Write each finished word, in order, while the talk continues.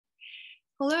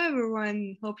Hello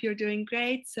everyone, hope you're doing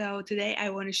great. So today I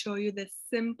want to show you the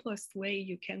simplest way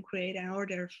you can create an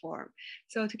order form.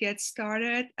 So to get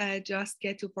started, just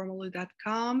get to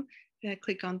formally.com,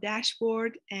 click on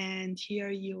dashboard, and here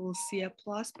you will see a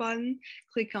plus button.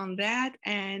 Click on that,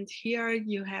 and here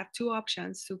you have two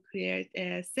options to create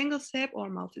a single step or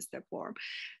multi-step form.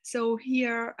 So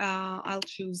here I'll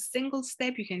choose single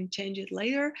step, you can change it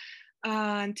later.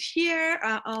 And here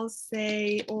I'll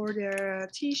say order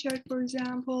a t-shirt, for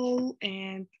example,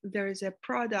 and there is a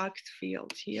product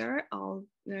field here. I'll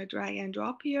drag and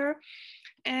drop here.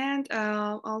 And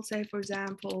I'll say, for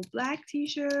example, black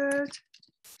t-shirt,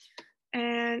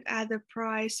 and add the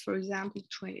price, for example,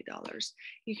 $20.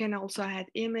 You can also add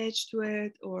image to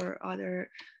it or other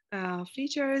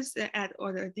features, add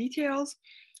other details.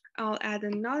 I'll add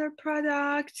another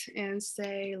product and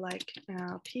say like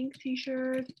pink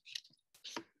t-shirt.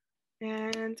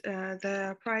 And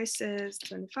the price is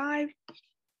 25.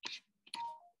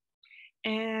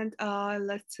 And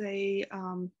let's say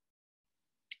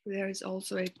there is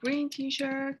also a green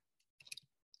t-shirt,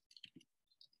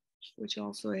 which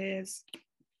also is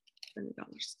 $20.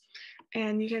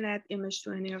 And you can add image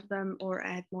to any of them or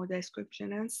add more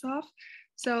description and stuff.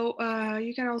 So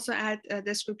you can also add a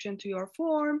description to your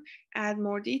form, add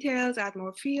more details, add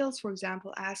more fields. For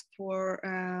example, ask for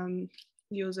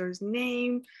user's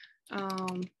name,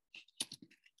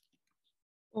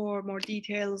 or more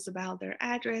details about their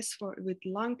address with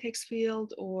long text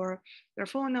field, or their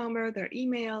phone number, their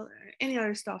email, any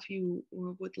other stuff you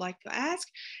would like to ask.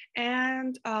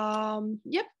 And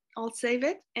yep, I'll save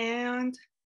it. And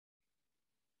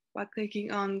by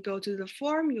clicking on go to the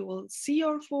form, you will see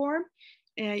your form.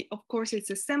 Of course,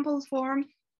 it's a simple form.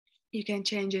 You can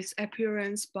change its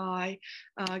appearance by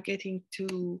getting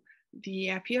to the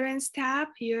appearance tab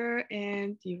here,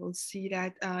 and you will see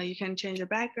that you can change the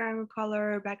background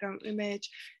color, background image,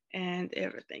 and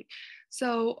everything.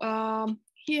 So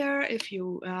here, if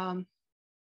you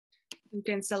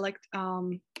can select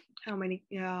how many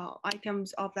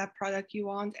items of that product you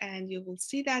want, and you will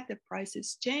see that the price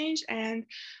is changed, and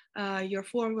your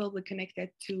form will be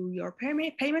connected to your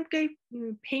payment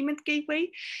gateway,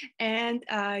 and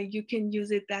you can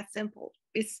use it that simple.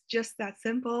 It's just that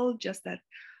simple, just that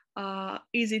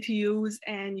easy to use,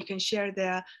 and you can share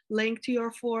the link to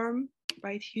your form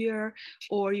right here,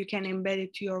 or you can embed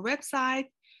it to your website.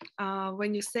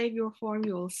 When you save your form,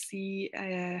 you will see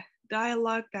a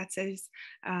dialog that says,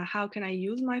 how can I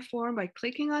use my form? By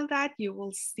clicking on that, you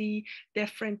will see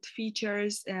different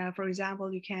features. For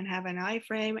example, you can have an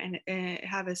iframe and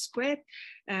have a script.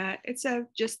 It's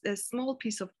just a small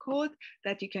piece of code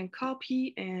that you can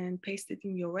copy and paste it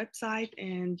in your website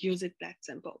and use it that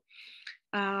simple.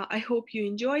 I hope you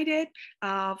enjoyed it.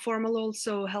 Formal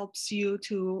also helps you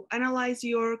to analyze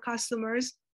your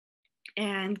customers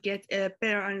and get a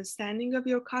better understanding of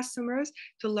your customers.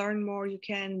 To learn more, you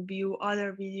can view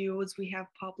other videos we have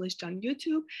published on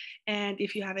YouTube. And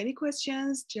if you have any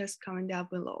questions, just comment down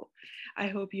below. I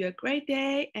hope you have a great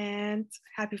day and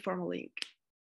happy formaling.